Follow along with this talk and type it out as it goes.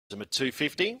them at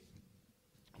 250.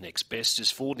 Next best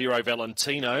is 4 Nero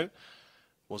Valentino.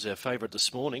 Was our favourite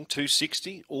this morning,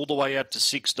 260, all the way out to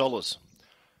 $6.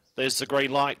 There's the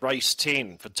green light, race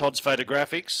 10 for Todd's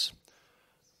Photographics.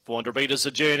 400 metres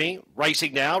a journey.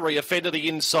 Racing now. Reoffend to the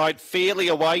inside. Fairly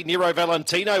away. Nero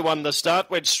Valentino won the start.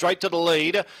 Went straight to the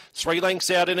lead. 3 lengths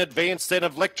out in advance. Then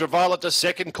of Electra Violet to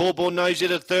second. Corborn Nosy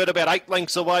to third. About 8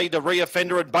 lengths away to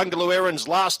Reoffender and Bungalow Errands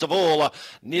last of all.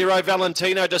 Nero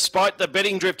Valentino, despite the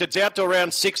betting drift, it's out to around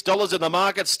 $6 in the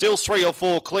market. Still 3 or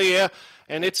 4 clear.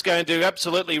 And it's going to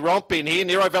absolutely romp in here.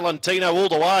 Nero Valentino all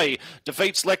the way.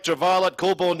 Defeats Electra Violet.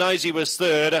 Corborn Nosy was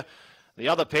third. The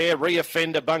other pair,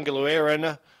 Reoffender, Bungalow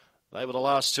Errand, they were the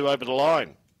last 2 over the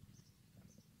line.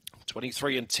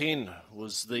 23 and 10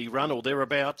 was the run or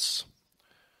thereabouts.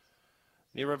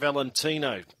 Nero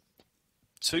Valentino,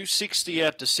 260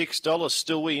 out to $6,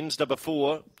 still wins. Number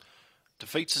 4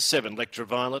 defeats a 7, Electra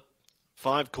Violet.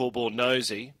 5, Corborn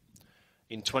Nosy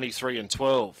in 23 and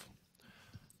 12.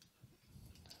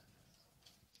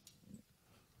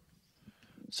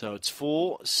 So it's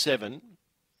 4, 7.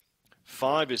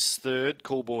 5 is third,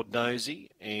 Corborn Nosy,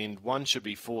 and 1 should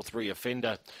be 4, 3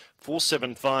 Offender.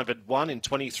 475 at 1 in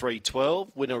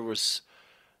 23.12. Winner was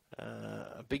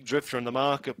a big drifter in the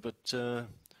market, but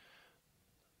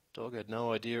Dog had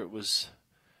no idea it was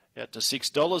out to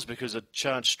 $6 because it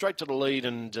charged straight to the lead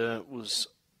and was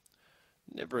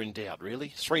never in doubt,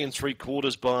 really. 3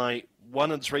 3/4 by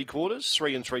 1 3/4.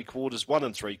 3 3/4,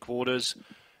 1 3/4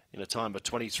 in a time of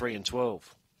 23 and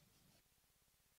 12.